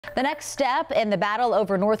The next step in the battle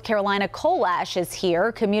over North Carolina coal ash is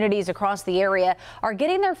here. Communities across the area are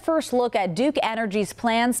getting their first look at Duke Energy's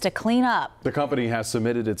plans to clean up. The company has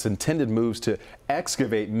submitted its intended moves to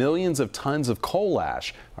excavate millions of tons of coal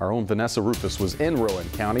ash. Our own Vanessa Rufus was in Rowan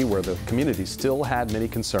County, where the community still had many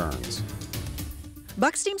concerns.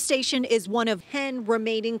 Bucksteam Station is one of 10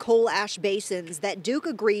 remaining coal ash basins that Duke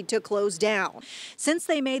agreed to close down. Since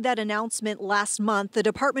they made that announcement last month, the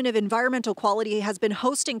Department of Environmental Quality has been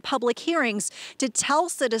hosting public hearings to tell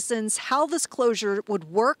citizens how this closure would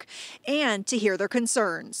work and to hear their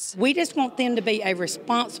concerns. We just want them to be a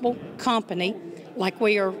responsible company, like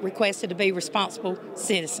we are requested to be responsible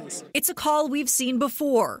citizens. It's a call we've seen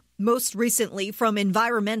before, most recently from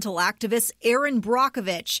environmental activist Aaron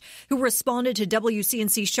Brockovich, who responded to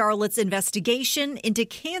WCNC Charlotte's investigation into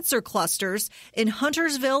cancer clusters in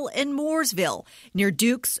Huntersville and Mooresville, near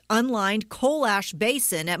Duke's unlined coal ash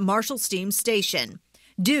basin at Marshall Steam Station.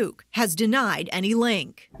 Duke has denied any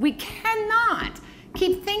link. We cannot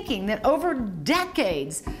keep thinking that over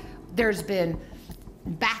decades there's been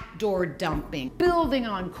backdoor dumping, building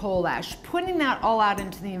on coal ash, putting that all out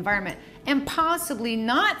into the environment, and possibly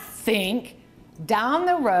not think down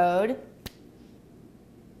the road,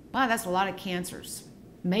 wow, that's a lot of cancers.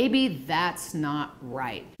 Maybe that's not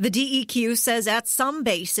right. The DEQ says at some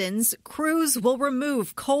basins, crews will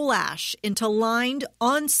remove coal ash into lined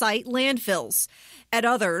on-site landfills. At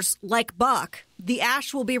others, like Buck, the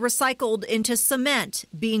ash will be recycled into cement,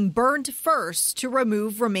 being burned first to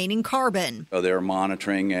remove remaining carbon. They're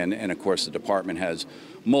monitoring, and of course the department has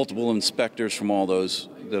multiple inspectors from all those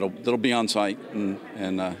that'll be on site, and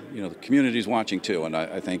the community's watching too, and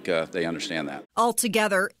I think they understand that.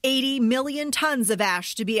 Altogether, 80 million tons of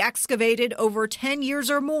ash to be excavated over 10 years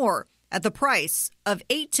or more, at the price of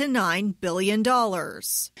 $8 to $9 billion.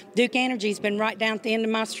 Duke Energy's been right down at the end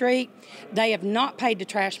of my street. They have not paid the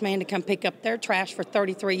trash man to come pick up their trash for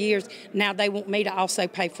 33 years. Now they want me to also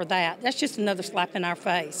pay for that. That's just another slap in our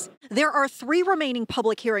face. There are 3 remaining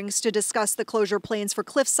public hearings to discuss the closure plans for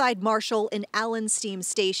Cliffside, Marshall, and Allen Steam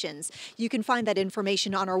stations. You can find that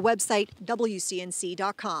information on our website,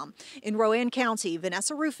 WCNC.com. In Rowan County,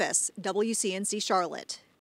 Vanessa Rufus, WCNC Charlotte.